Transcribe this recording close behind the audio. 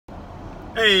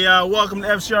Hey, welcome to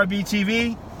FCRB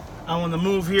TV. I'm on the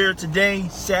move here today,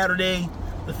 Saturday,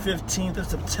 the 15th of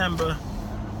September.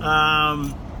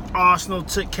 Arsenal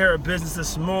took care of business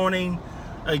this morning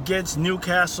against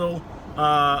Newcastle.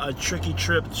 A tricky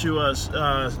trip to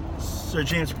Sir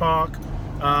James Park.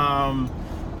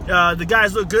 The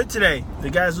guys look good today.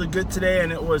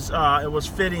 And it was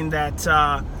fitting that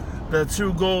the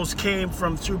two goals came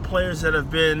from two players that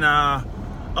have been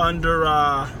under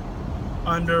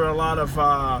a lot of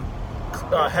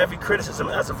heavy criticism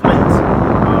as of late.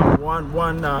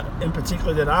 One in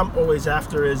particular that I'm always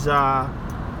after is Granit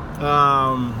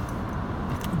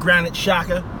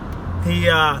Xhaka. He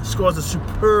scores a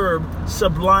superb,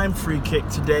 sublime free kick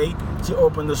today to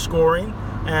open the scoring,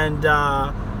 and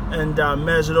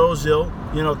Mesut Ozil,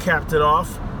 capped it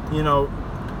off,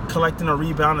 collecting a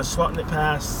rebound and slotting it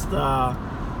past the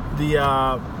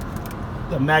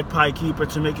Magpie keeper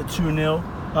to make it 2-0.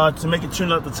 To make it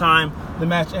 2-0 at the time. The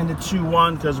match ended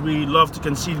 2-1 because we love to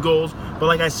concede goals. But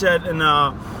like I said in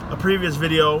a previous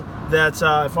video, that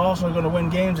if Arsenal are going to win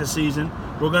games this season,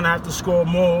 we're going to have to score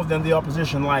more than the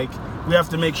opposition. Like, we have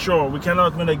to make sure. We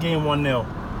cannot win a game 1-0.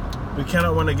 We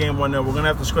cannot win a game 1-0. We're going to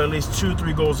have to score at least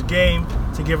 2-3 goals a game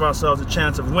to give ourselves a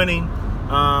chance of winning.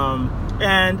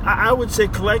 And I would say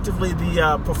collectively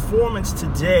the performance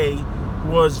today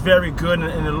was very good,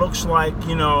 and it looks like,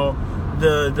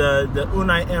 the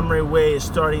Unai Way is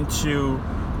starting to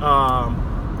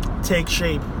take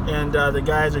shape, and the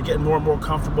guys are getting more and more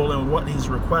comfortable in what he's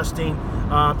requesting.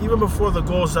 Even before the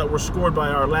goals that were scored by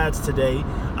our lads today,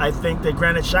 I think that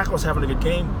Granit Xhaka was having a good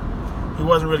game. He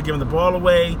wasn't really giving the ball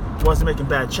away. He wasn't making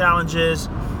bad challenges.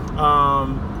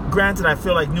 Granted, I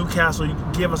feel like Newcastle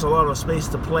gave us a lot of space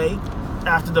to play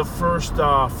after the first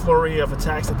flurry of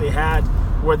attacks that they had,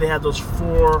 where they had those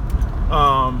four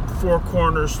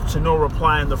corners to no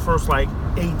reply in the first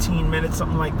 18 minutes,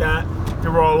 something like that. They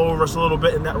were all over us a little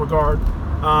bit in that regard.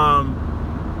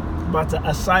 But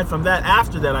aside from that,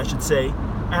 after that,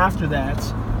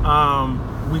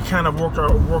 we kind of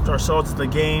worked ourselves to the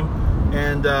game,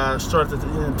 and started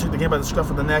to took the game by the scruff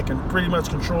of the neck and pretty much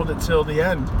controlled it till the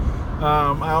end.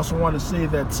 I also want to say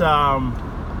that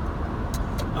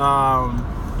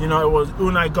it was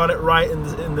Unai got it right in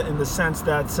the sense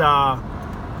that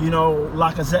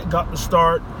Lacazette got the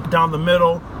start down the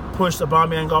middle, pushed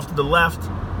Aubameyang off to the left,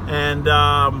 and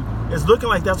it's looking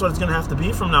like that's what it's going to have to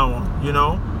be from now on.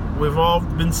 We've all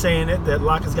been saying it, that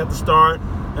Lacazette's got the start.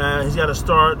 He's got to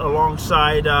start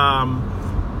alongside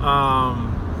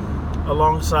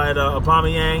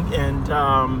Aubameyang, and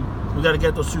we got to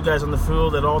get those two guys on the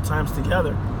field at all times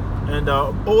together. And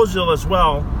Ozil as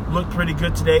well looked pretty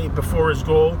good today before his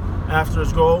goal. After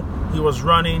his goal, he was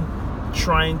running,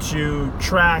 trying to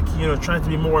track, trying to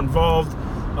be more involved,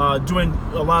 doing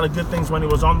a lot of good things when he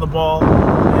was on the ball,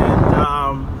 and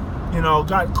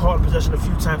got caught in possession a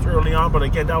few times early on, but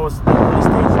again, that was the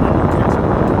mistakes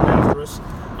after us.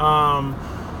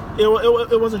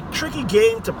 It was a tricky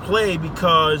game to play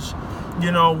because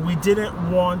we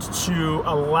didn't want to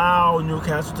allow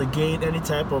Newcastle to gain any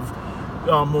type of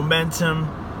momentum,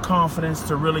 confidence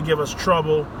to really give us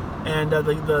trouble, and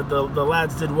the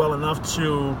lads did well enough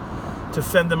to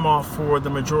fend them off for the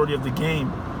majority of the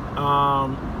game.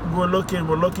 We're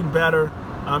looking better.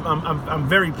 I'm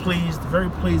very pleased,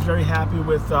 very happy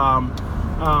with the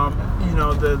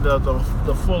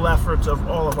full efforts of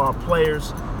all of our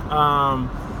players.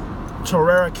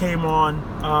 Torreira came on.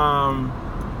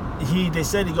 They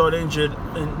said he got injured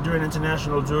during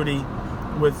international duty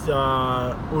with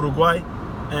Uruguay,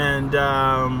 and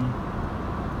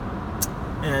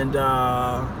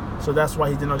so that's why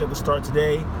he did not get the start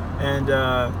today. And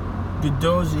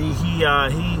Guendouzi, he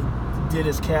did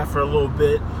his calf for a little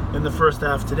bit in the first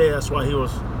half today. That's why he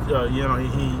was,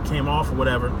 he came off or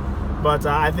whatever. But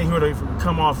I think he would have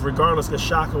come off regardless, because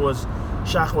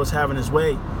Xhaka was having his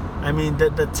way. I mean,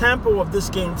 the tempo of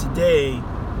this game today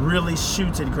really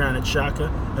suited Granit Xhaka,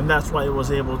 and that's why he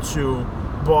was able to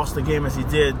boss the game as he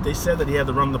did. They said that he had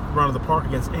the run of the park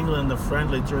against England in the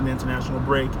friendly during the international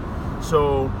break.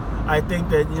 So I think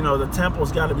that the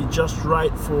tempo's got to be just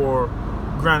right for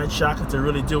Granit Xhaka to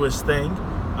really do his thing.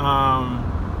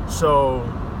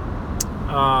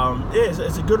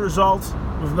 It's a good result.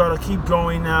 We've got to keep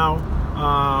going now.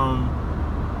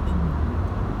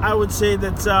 I would say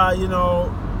that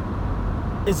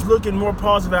it's looking more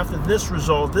positive after this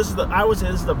result. I would say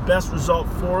this is the best result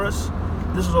for us.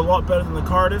 This is a lot better than the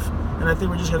Cardiff, and I think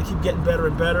we're just going to keep getting better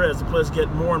and better as the players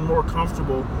get more and more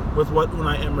comfortable with what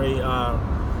Unai Emery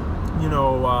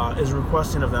is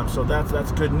requesting of them. So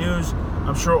that's good news.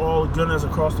 I'm sure all Gunners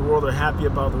across the world are happy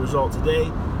about the result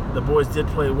today. The boys did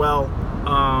play well.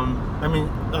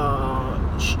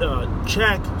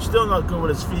 Czech, still not good with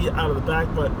his feet out of the back,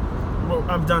 but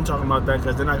I'm done talking about that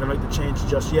because they're not going to make the change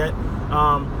just yet.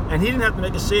 And he didn't have to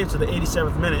make a save to the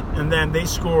 87th minute, and then they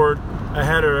scored a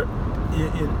header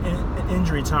in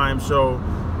injury time, so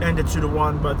ended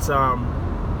 2-1. But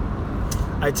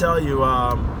I tell you,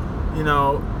 you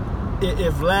know,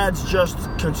 if lads just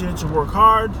continue to work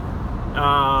hard,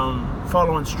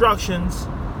 follow instructions,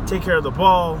 take care of the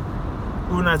ball,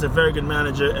 Unai's a very good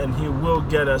manager, and he will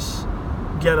get us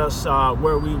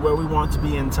where we want to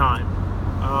be in time.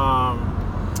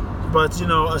 But you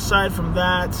know, aside from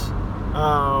that,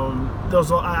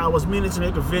 I was meaning to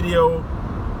make a video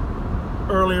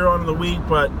earlier on in the week,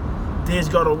 but days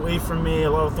got away from me. A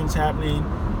lot of things happening,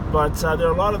 but there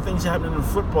are a lot of things happening in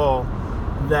football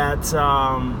that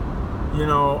you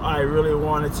know, I really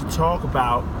wanted to talk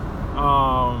about.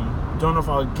 Don't know if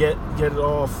I'll get it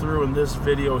all through in this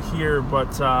video here,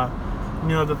 but you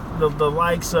know, the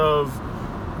likes of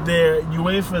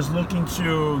UEFA is looking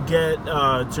to get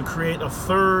to create a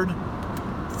third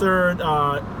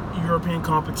European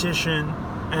competition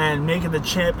and making the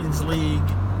Champions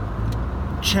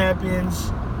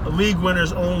League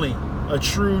winners only, a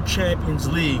true Champions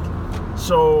League.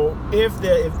 So if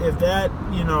that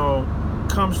you know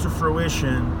comes to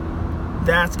fruition,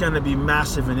 that's going to be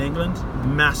massive in England,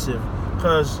 massive.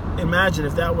 Because imagine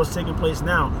if that was taking place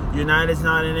now. United's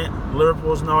not in it,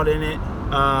 Liverpool's not in it,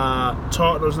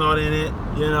 Tottenham's not in it.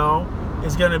 You know,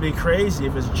 it's going to be crazy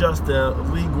if it's just the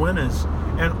league winners.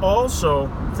 And also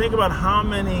think about how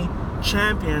many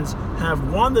champions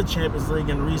have won the Champions League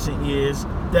in recent years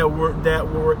that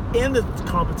were in the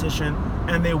competition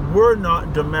and they were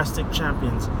not domestic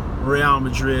champions. Real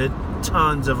Madrid,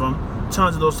 tons of them.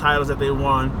 Tons of those titles that they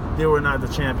won, they were not the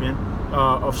champion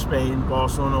of Spain.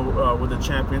 Barcelona were the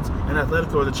champions, and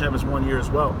Atletico were the champions one year as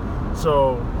well.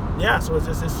 So yeah, so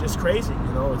it's crazy,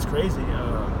 you know, it's crazy.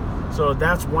 So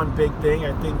that's one big thing.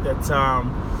 I think that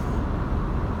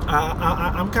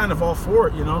I'm kind of all for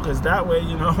it, you know, because that way,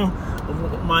 you know,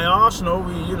 my Arsenal,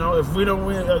 you know, if we don't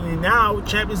win, I mean, now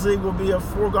Champions League will be a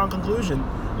foregone conclusion,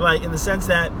 like in the sense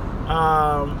that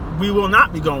we will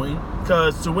not be going.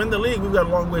 Because to win the league, we've got a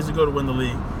long ways to go to win the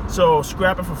league. So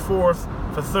scrapping for fourth,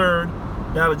 for third,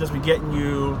 that'll just be getting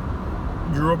you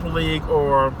Europa League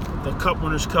or the Cup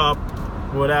Winners' Cup,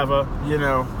 whatever, you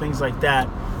know, things like that.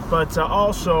 But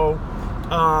also,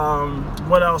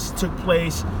 what else took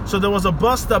place? So there was a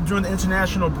bust-up during the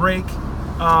international break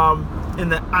in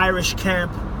the Irish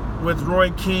camp with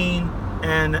Roy Keane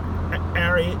and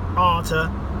Ari Arta,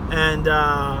 and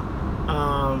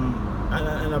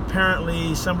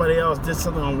apparently somebody else did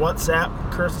something on WhatsApp,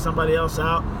 cursing somebody else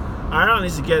out. Ireland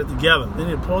needs to get it together. They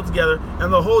need to pull it together,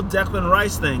 and the whole Declan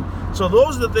Rice thing. So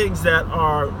those are the things that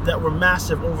were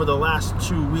massive over the last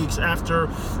 2 weeks after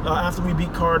we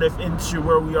beat Cardiff into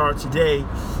where we are today.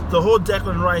 The whole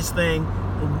Declan Rice thing,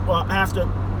 after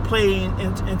playing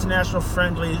international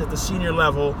friendlies at the senior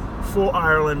level for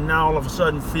Ireland, now all of a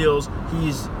sudden feels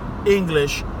he's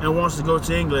English and wants to go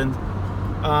to England.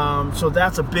 So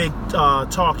that's a big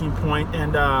talking point.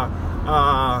 And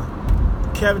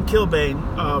Kevin Kilbane,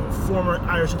 former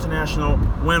Irish international,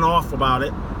 went off about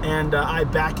it, and I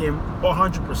back him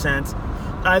 100%.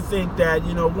 I think that,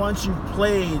 you know, once you've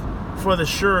played for the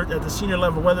shirt at the senior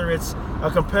level, whether it's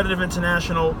a competitive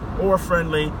international or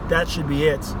friendly, that should be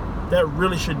it. That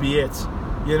really should be it.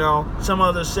 You know, some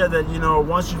others said that, you know,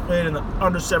 once you've played in the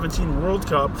under-17 World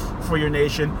Cup for your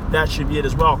nation, that should be it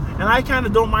as well. And I kind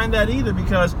of don't mind that either,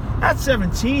 because at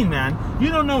 17, man, you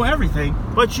don't know everything,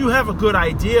 but you have a good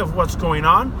idea of what's going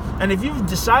on. And if you've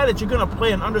decided you're going to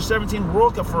play an under-17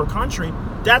 World Cup for a country,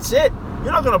 that's it.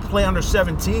 You're not going to play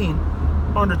under-17,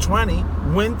 under-20,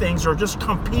 win things, or just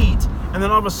compete, and then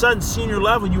all of a sudden, senior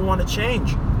level, you want to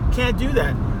change. Can't do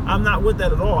that. I'm not with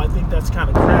that at all. I think that's kind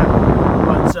of crap.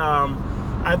 But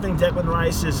I think Declan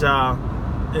Rice is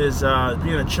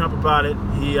being a chump about it.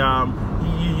 He's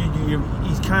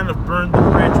kind of burned the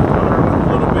bridge with Ireland a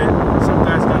little bit. Some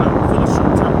guys gonna feel a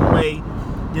certain type of way,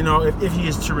 you know, if he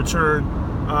is to return,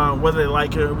 whether they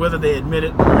like it, whether they admit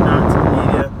it or not to the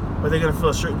media, but they're gonna feel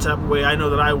a certain type of way. I know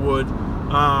that I would,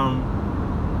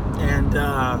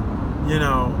 you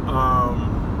know,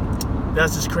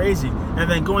 that's just crazy. And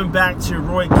then going back to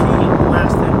Roy Keane,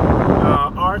 last thing,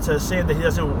 Arta saying that he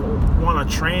doesn't want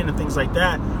to train and things like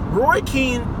that. Roy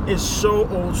Keane is so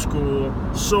old school,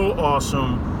 so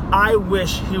awesome. I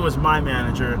wish he was my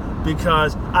manager,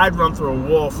 because I'd run through a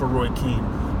wall for Roy Keane.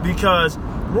 Because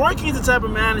Roy Keane's the type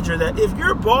of manager that if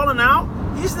you're balling out,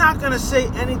 he's not going to say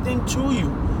anything to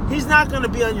you. He's not going to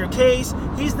be on your case.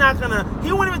 He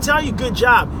won't even tell you good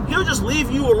job. He'll just leave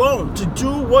you alone to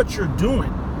do what you're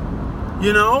doing.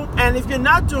 You know? And if you're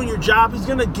not doing your job, he's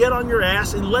going to get on your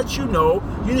ass and let you know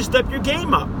you need to step your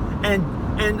game up. And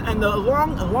the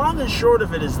long and short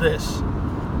of it is this.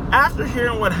 After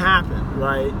hearing what happened,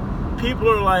 right, people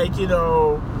are like, you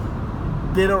know,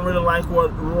 they don't really like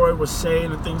what Roy was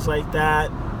saying and things like that.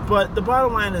 But the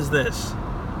bottom line is this.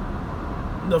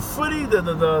 The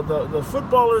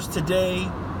footballers today,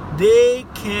 they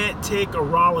can't take a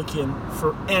rollicking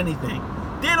for anything.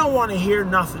 They don't want to hear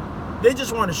nothing. They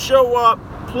just want to show up,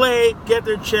 play, get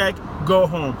their check, go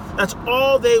home. That's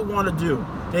all they want to do.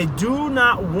 They do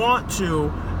not want to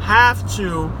have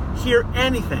to hear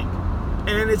anything.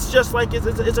 And it's just like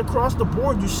it's across the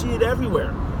board. You see it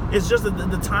everywhere. It's just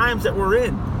the times that we're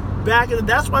in.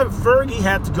 That's why Fergie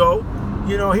had to go.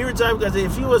 You know, he retired because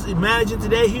if he was managing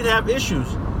today, he'd have issues.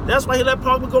 That's why he let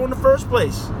Pogba go in the first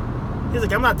place. He's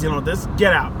like, I'm not dealing with this.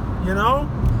 Get out. You know?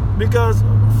 Because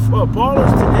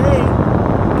ballers today,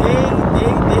 they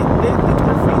think their feet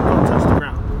don't touch the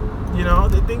ground. You know?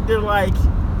 They think they're like,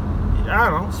 I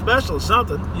don't know, special or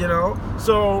something. You know?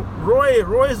 So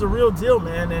Roy is the real deal,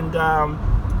 man. And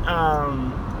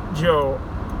Joe,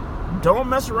 don't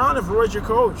mess around if Roy's your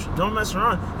coach. Don't mess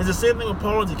around. It's the same thing with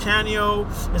Paulo Di Canio.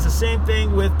 It's the same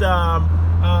thing with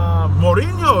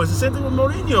Mourinho. It's the same thing with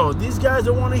Mourinho. These guys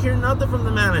don't want to hear nothing from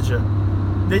the manager.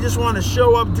 They just want to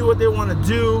show up, do what they want to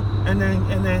do, and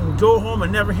then go home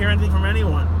and never hear anything from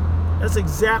anyone. That's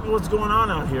exactly what's going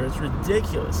on out here. It's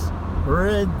ridiculous.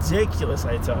 Ridiculous,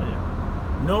 I tell you.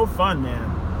 No fun, man.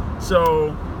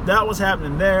 So that was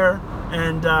happening there.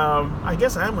 And I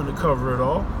guess I am going to cover it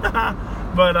all.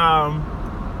 But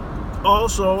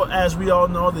also, as we all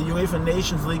know, the UEFA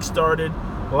Nations League started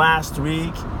last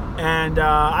week. And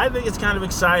I think it's kind of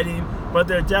exciting, but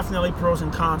there are definitely pros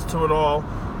and cons to it all.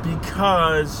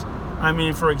 Because, I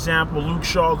mean, for example, Luke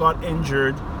Shaw got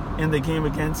injured in the game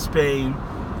against Spain.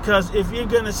 Because if you're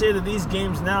going to say that these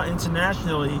games now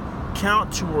internationally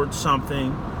count towards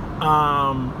something,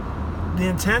 the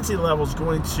intensity level is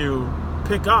going to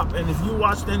pick up. And if you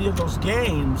watched any of those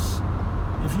games,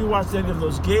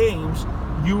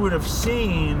 you would have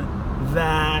seen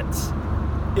that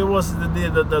it was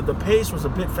the pace was a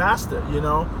bit faster. You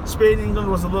know, Spain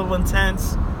England was a little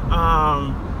intense.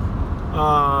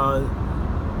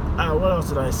 What else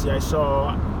did I see? I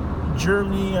saw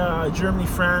Germany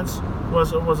France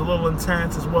was a little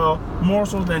intense as well, more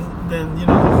so than you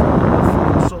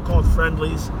know the so-called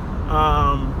friendlies.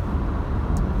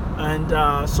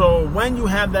 So when you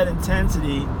have that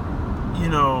intensity, you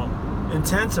know,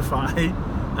 intensified,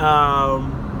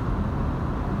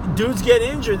 dudes get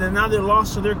injured and now they're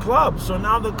lost to their clubs. So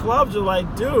now the clubs are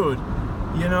like, dude,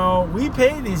 you know, we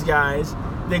pay these guys.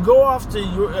 They go off to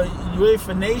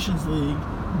UEFA Nations League,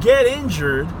 get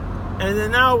injured, and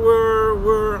then now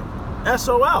we're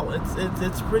SOL.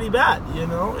 It's pretty bad, you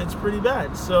know. It's pretty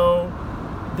bad. So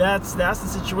that's the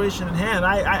situation at hand.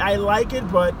 I like it,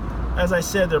 but as I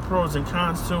said, there are pros and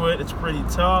cons to it. It's pretty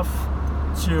tough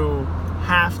to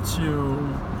have to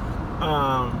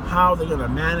how they're gonna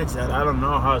manage that. I don't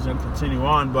know how it's gonna continue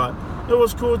on, but it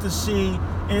was cool to see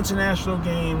international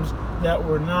games that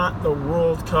were not the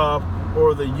World Cup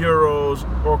or the Euros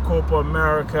or Copa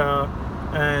America,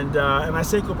 and I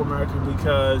say Copa America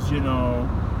because, you know,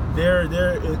 they're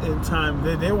in time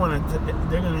they're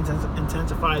going to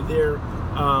intensify their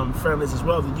friendlies as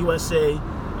well. The USA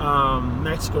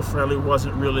Mexico friendly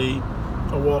wasn't really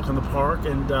a walk in the park,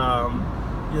 and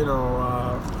you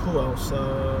know, who else?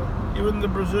 Even the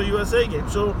Brazil USA game.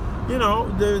 So, you know,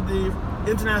 the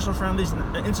international friendlies,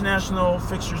 international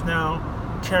fixtures now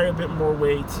carry a bit more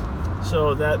weight.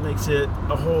 So that makes it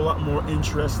a whole lot more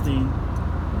interesting,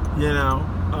 you know.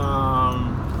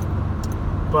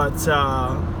 But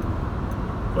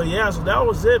yeah, so that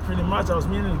was it pretty much. I was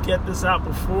meaning to get this out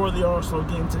before the Arsenal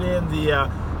game today, and the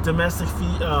domestic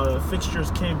fixtures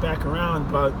came back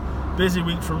around. But busy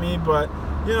week for me. But,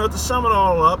 you know, to sum it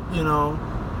all up, you know,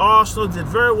 Arsenal did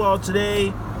very well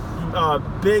today.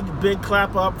 Big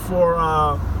clap up for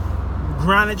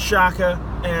Granit Xhaka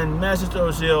and Mesut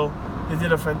Ozil. They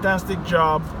did a fantastic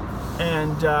job,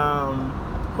 and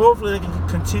hopefully they can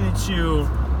continue to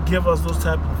give us those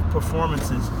type of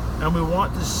performances. And we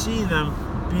want to see them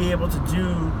be able to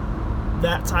do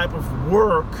that type of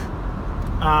work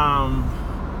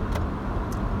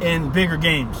in bigger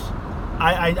games.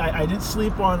 I did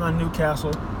sleep on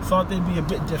Newcastle. Thought they'd be a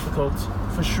bit difficult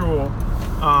for sure.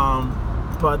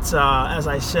 But as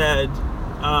I said,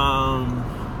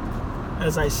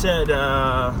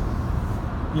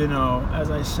 you know,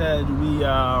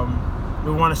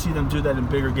 we want to see them do that in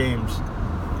bigger games.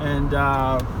 and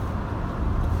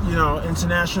you know,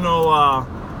 international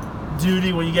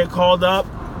duty when you get called up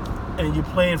and you're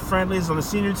playing friendlies on the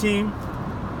senior team.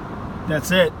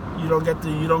 That's it. You don't get to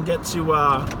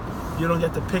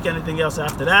pick anything else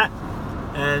after that,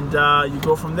 and you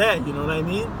go from there. You know what I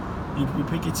mean? You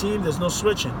pick your team. There's no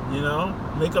switching. You know,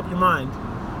 make up your mind.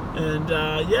 And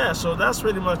yeah, so that's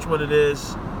pretty much what it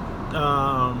is.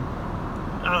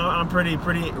 I'm pretty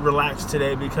relaxed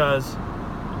today because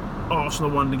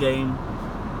Arsenal won the game,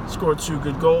 scored 2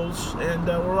 good goals, and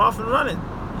we're off and running.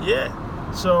 Yeah.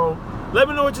 So let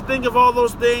me know what you think of all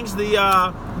those things. The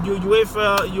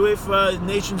UEFA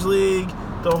Nations League,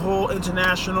 the whole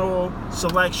international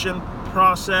selection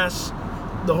process,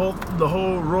 the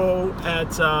whole role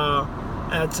at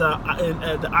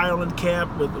the Ireland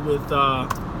camp with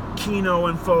Keno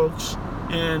and folks,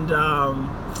 and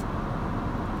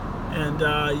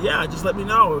yeah, just let me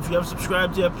know. If you haven't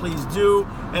subscribed yet, please do.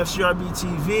 FCRB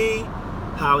TV,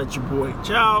 holla at your boy.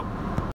 Ciao.